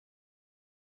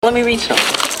Let me read some.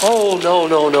 Oh,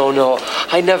 no.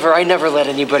 I never let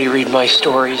anybody read my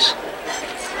stories.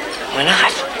 Why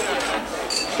not?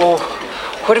 Well,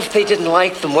 what if they didn't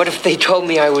like them? What if they told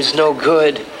me I was no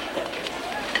good?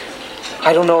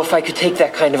 I don't know if I could take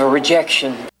that kind of a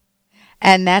rejection.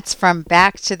 And that's from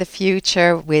Back to the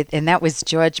Future and that was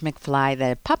George McFly,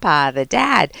 the papa, the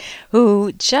dad, who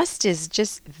is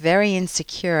just very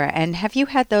insecure. And have you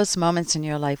had those moments in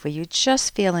your life where you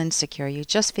just feel insecure, you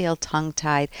just feel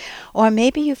tongue-tied, or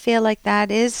maybe you feel like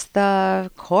that is the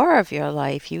core of your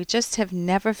life, you just have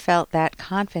never felt that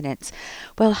confidence?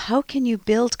 Well, how can you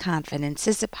build confidence?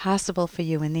 Is it possible for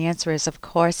you? And the answer is, of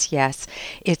course, yes.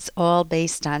 It's all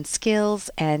based on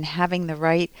skills and having the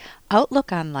right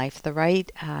outlook on life, the right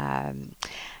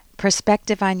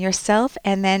perspective on yourself,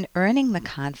 and then earning the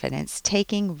confidence,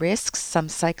 taking risks, some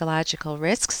psychological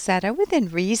risks that are within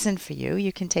reason for you.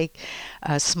 You can take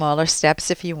smaller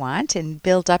steps if you want and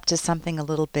build up to something a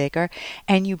little bigger,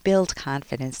 and you build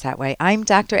confidence that way. I'm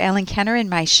Dr. Ellen Kenner, and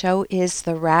my show is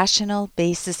The Rational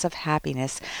Basis of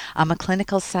Happiness. I'm a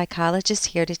clinical psychologist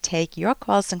here to take your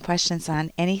calls and questions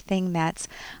on anything that's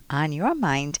on your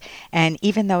mind. And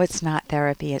even though it's not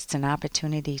therapy, it's an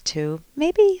opportunity to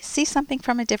maybe see something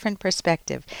from a different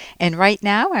perspective. And right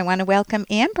now, I want to welcome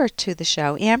Amber to the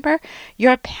show. Amber,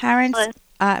 your parents,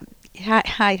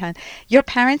 hi, hon. Your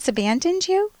parents abandoned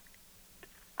you?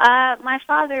 My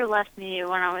father left me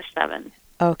when I was 7.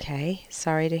 Okay,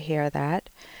 sorry to hear that.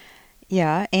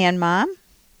 Yeah, and Mom?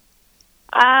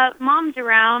 Mom's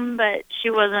around, but she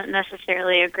wasn't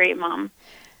necessarily a great mom.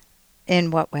 In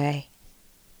what way?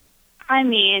 I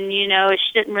mean,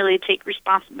 she didn't really take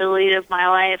responsibility of my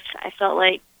life. I felt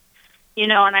like,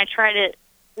 and I try to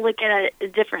look at a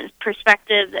different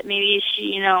perspective that maybe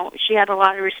she had a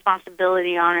lot of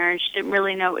responsibility on her and she didn't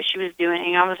really know what she was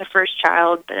doing. I was a first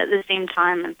child, but at the same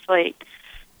time, it's like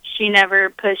she never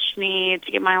pushed me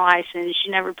to get my license. She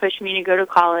never pushed me to go to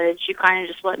college. She kind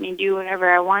of just let me do whatever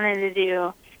I wanted to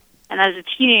do. And as a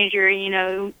teenager,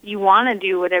 you want to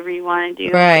do whatever you want to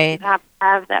do. Right. You have to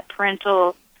have that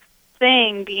parental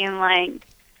thing being like,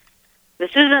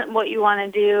 this isn't what you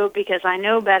want to do because I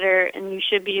know better and you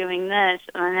should be doing this,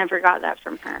 and I never got that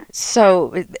from her.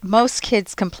 So most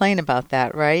kids complain about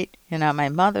that, right? My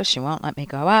mother, she won't let me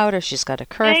go out, or she's got a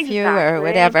curfew or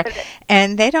whatever.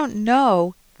 And they don't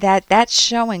know that that's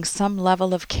showing some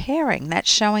level of caring. That's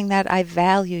showing that I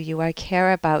value you, I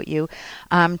care about you,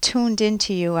 I'm tuned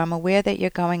into you, I'm aware that you're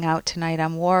going out tonight,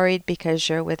 I'm worried because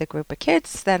you're with a group of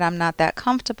kids that I'm not that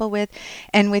comfortable with.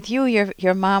 And with you,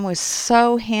 your mom was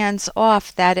so hands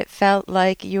off that it felt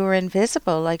like you were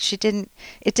invisible, like it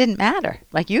didn't matter,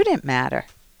 like you didn't matter.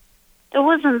 It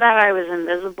wasn't that I was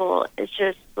invisible. It's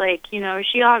just like,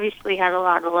 she obviously had a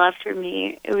lot of love for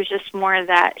me. It was just more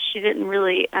that she didn't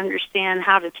really understand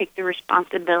how to take the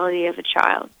responsibility of a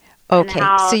child. Okay,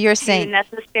 so you're saying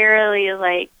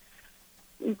necessarily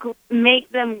make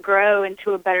them grow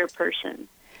into a better person.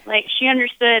 Like she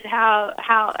understood how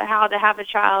to have a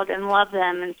child and love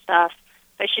them and stuff,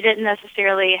 but she didn't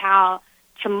necessarily how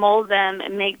to mold them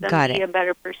and make them be a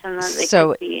better person that they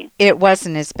could be. So it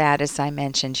wasn't as bad as I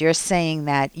mentioned. You're saying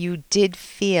that you did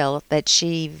feel that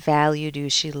she valued you,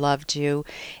 she loved you.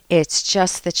 It's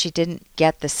just that she didn't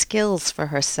get the skills for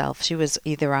herself. She was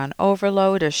either on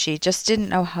overload or she just didn't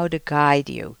know how to guide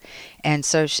you. And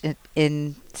so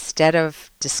instead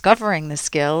of discovering the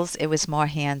skills, it was more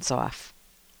hands-off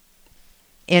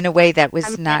in a way that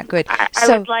was not good.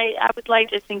 I would like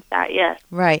to think that, yes.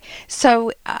 Right.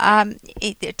 So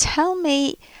tell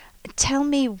me,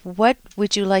 what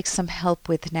would you like some help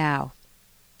with now?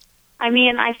 I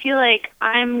mean, I feel like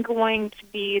I'm going to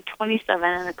be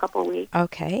 27 in a couple weeks.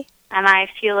 Okay. And I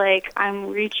feel like I'm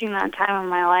reaching that time in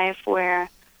my life where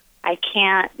I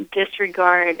can't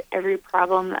disregard every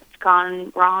problem that's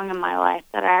gone wrong in my life,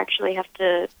 that I actually have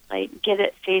to, get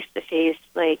it face to face.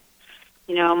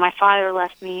 My father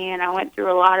left me, and I went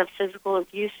through a lot of physical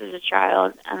abuse as a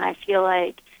child, and I feel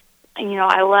like,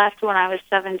 I left when I was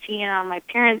 17 on my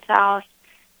parents' house,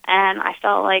 and I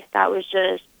felt like that was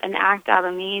just an act out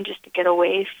of me just to get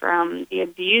away from the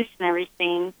abuse and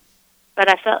everything. But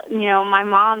I felt, my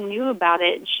mom knew about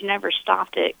it, and she never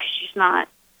stopped it because she's not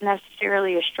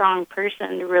necessarily a strong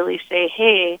person to really say,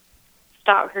 hey,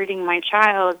 stop hurting my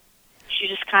child. She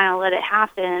just kind of let it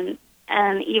happen.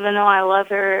 And even though I love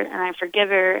her and I forgive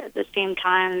her, at the same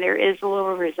time, there is a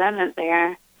little resentment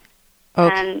there.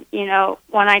 Okay. And,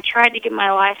 when I tried to get my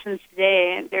license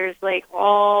today, there's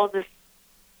all this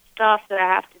stuff that I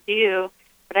have to do,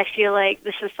 but I feel like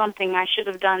this is something I should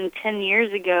have done 10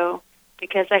 years ago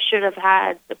because I should have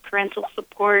had the parental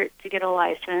support to get a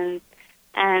license.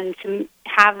 and to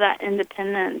have that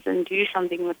independence and do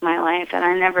something with my life, and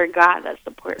I never got that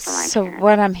support from my So parents.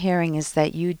 what I'm hearing is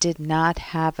that you did not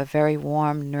have a very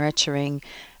warm, nurturing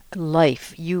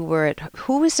life. You were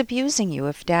who was abusing you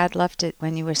if Dad left it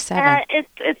when you were 7?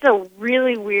 It's a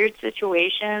really weird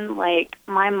situation. Like,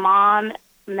 my mom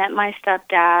met my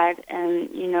stepdad, and,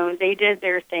 they did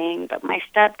their thing, but my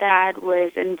stepdad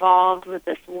was involved with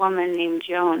this woman named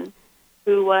Joan,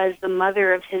 who was the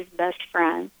mother of his best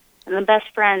friend. And the best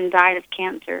friend died of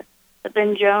cancer. But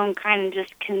then Joan kind of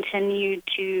just continued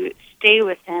to stay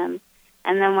with him.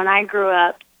 And then when I grew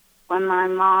up, when my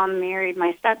mom married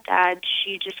my stepdad,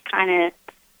 she just kind of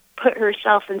put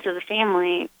herself into the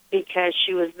family because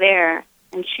she was there.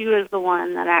 And she was the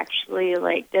one that actually,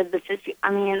 did the physical.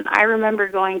 I mean, I remember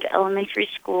going to elementary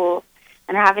school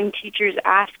and having teachers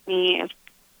ask me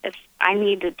if I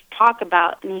needed to talk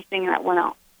about anything that went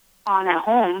on at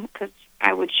home, because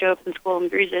I would show up in school in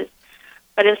bruises.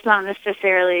 But it's not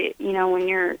necessarily, when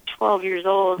you're 12 years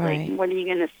old, Right. What are you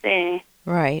going to say?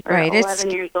 Right, Or right.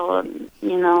 11 years old,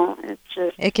 it's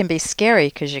just... It can be scary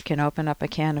because you can open up a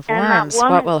can of And worms. that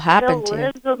woman What will happen still to you?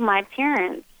 lives with my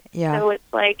parents. Yeah. So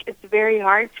it's very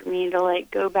hard for me to,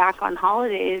 go back on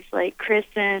holidays like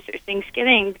Christmas or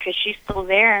Thanksgiving because she's still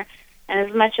there. And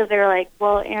as much as they're like,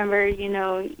 well, Amber, you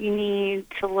need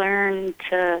to learn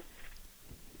to,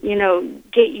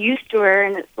 get used to her.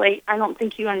 And it's like, I don't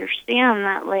think you understand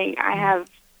that,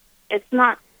 it's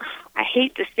not, I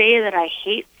hate to say that I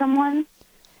hate someone,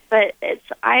 but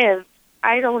I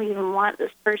don't even want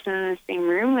this person in the same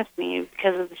room with me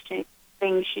because of the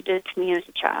things she did to me as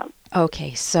a child.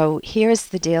 Okay, so here's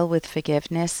the deal with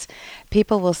forgiveness.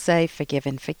 People will say forgive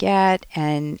and forget,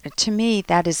 and to me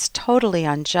that is totally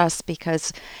unjust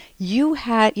because you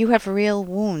have real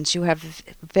wounds. You have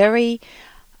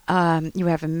you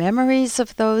have memories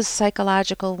of those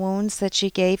psychological wounds that she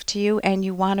gave to you, and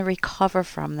you want to recover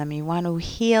from them. You want to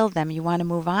heal them. You want to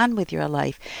move on with your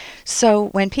life. So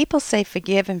when people say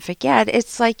forgive and forget,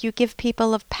 it's like you give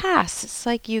people a pass. It's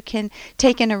like you can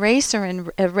take an eraser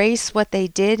and erase what they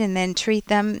did and then treat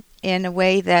them in a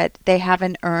way that they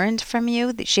haven't earned from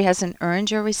you. She hasn't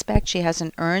earned your respect. She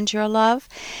hasn't earned your love.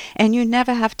 And you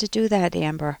never have to do that,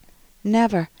 Amber.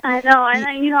 Never. I know,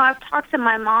 and I've talked to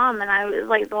my mom, and I was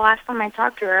like, the last time I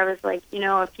talked to her, I was like,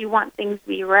 if you want things to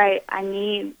be right, I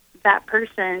need that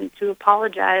person to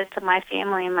apologize to my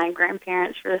family and my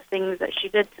grandparents for the things that she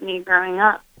did to me growing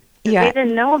up. Yeah. They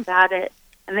didn't know about it,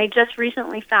 and they just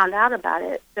recently found out about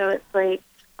it. So it's like,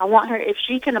 I want her, if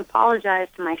she can apologize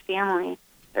to my family,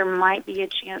 there might be a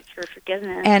chance for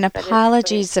forgiveness. And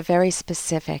apologies are very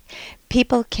specific.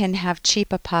 People can have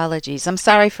cheap apologies. I'm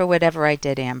sorry for whatever I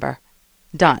did, Amber.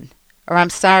 Done. Or I'm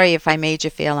sorry if I made you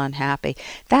feel unhappy.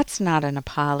 That's not an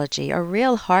apology. A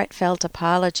real heartfelt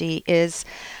apology is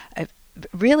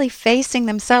really facing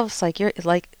themselves like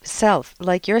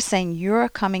you're saying. You're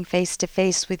coming face to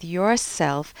face with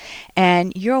yourself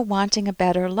and you're wanting a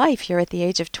better life. You're at the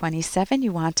age of 27.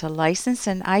 You want a license,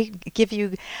 and I give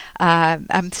you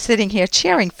I'm sitting here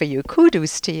cheering for you.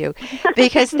 Kudos to you,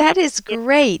 because that is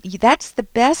great. That's the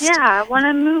best. Yeah, I want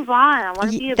to move on. I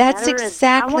want to be a That's better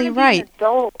exactly I want to right. be an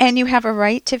adult. And you have a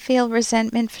right to feel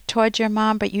resentment toward your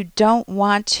mom, but you don't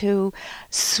want to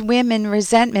swim in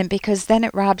resentment because then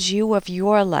it robs you of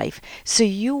your life. So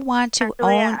you want to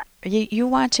you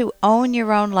want to own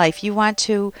your own life. You want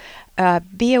to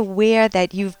be aware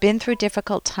that you've been through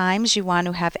difficult times. You want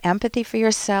to have empathy for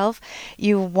yourself.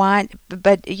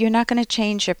 But you're not going to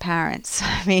change your parents.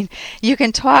 I mean, you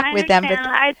can talk with them, but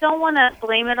I don't want to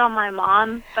blame it on my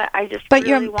mom, but I just but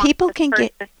really your want people this can person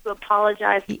get to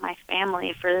apologize to my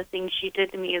family for the things she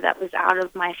did to me that was out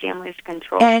of my family's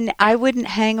control. And I wouldn't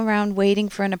hang around waiting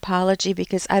for an apology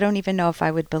because I don't even know if I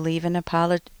would believe in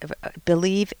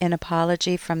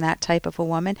apology from that type of a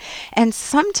woman. And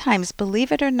sometimes,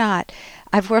 believe it or not,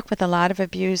 I've worked with a lot of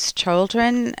abused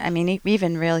children, I mean,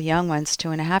 even real young ones,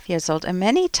 2.5 years old, and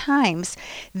many times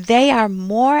they are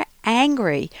more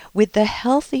angry with the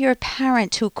healthier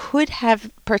parent who could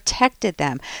have protected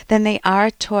them than they are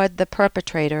toward the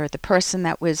perpetrator, the person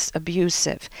that was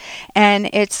abusive. And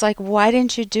it's like, why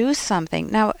didn't you do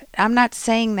something? Now, I'm not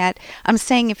saying that. I'm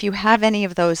saying if you have any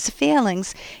of those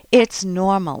feelings, it's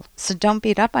normal. So don't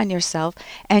beat up on yourself,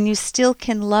 and you still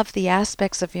can love the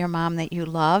aspects of your mom that you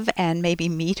love and maybe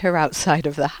meet her outside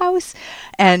of the house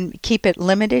and keep it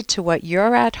limited to what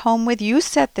you're at home with. You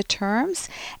set the terms,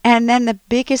 and then the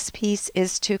biggest piece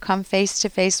is to come face to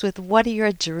face with what are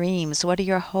your dreams, what are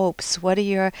your hopes, what are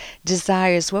your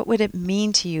desires, what would it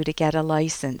mean to you to get a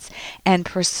license, and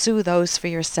pursue those for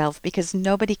yourself, because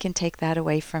nobody can take that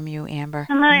away from you, Amber.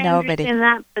 And I Nobody. understand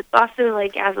that, but also,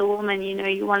 like, as a woman,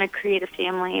 you want want to create a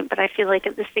family, but I feel like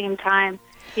at the same time,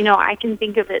 you know, I can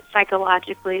think of it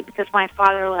psychologically because my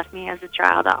father left me as a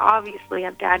child. I obviously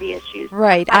have daddy issues.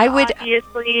 Right. I've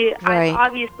obviously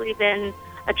been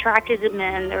attracted to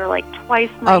men that are like twice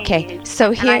my age.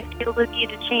 So here, and I feel the need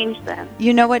to change them.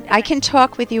 You know what? I can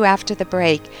talk with you after the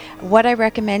break. What I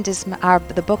recommend is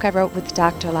the book I wrote with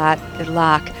Dr.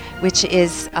 Locke, which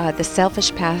is The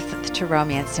Selfish Path to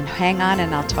Romance. And hang on,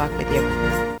 and I'll talk with you.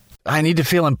 I need to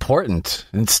feel important.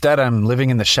 Instead, I'm living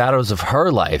in the shadows of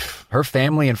her life. Her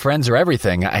family and friends are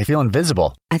everything. I feel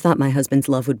invisible. I thought my husband's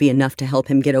love would be enough to help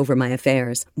him get over my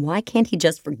affairs. Why can't he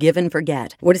just forgive and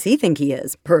forget? What does he think he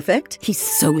is? Perfect? He's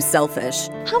so selfish.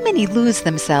 How many lose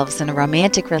themselves in a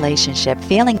romantic relationship,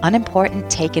 feeling unimportant,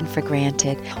 taken for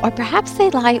granted? Or perhaps they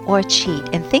lie or cheat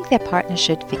and think their partner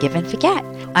should forgive and forget.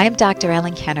 I am Dr.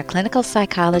 Ellen Kenner, clinical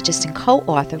psychologist and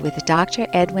co-author with Dr.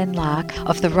 Edwin Locke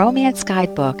of the Romance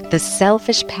Guidebook, The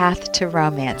Selfish Path to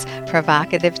Romance.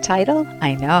 Provocative title?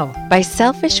 I know. By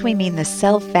selfish, we mean the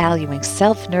self-valuing,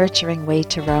 self-nurturing way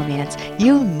to romance.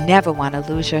 You never want to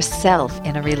lose yourself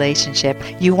in a relationship.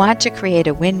 You want to create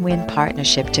a win-win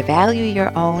partnership to value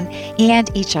your own and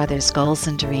each other's goals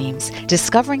and dreams.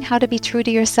 Discovering how to be true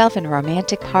to yourself in a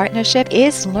romantic partnership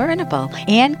is learnable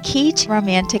and key to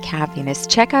romantic happiness.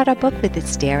 Check out our book with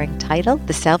its daring title,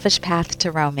 The Selfish Path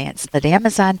to Romance, at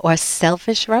Amazon or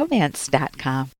selfishromance.com.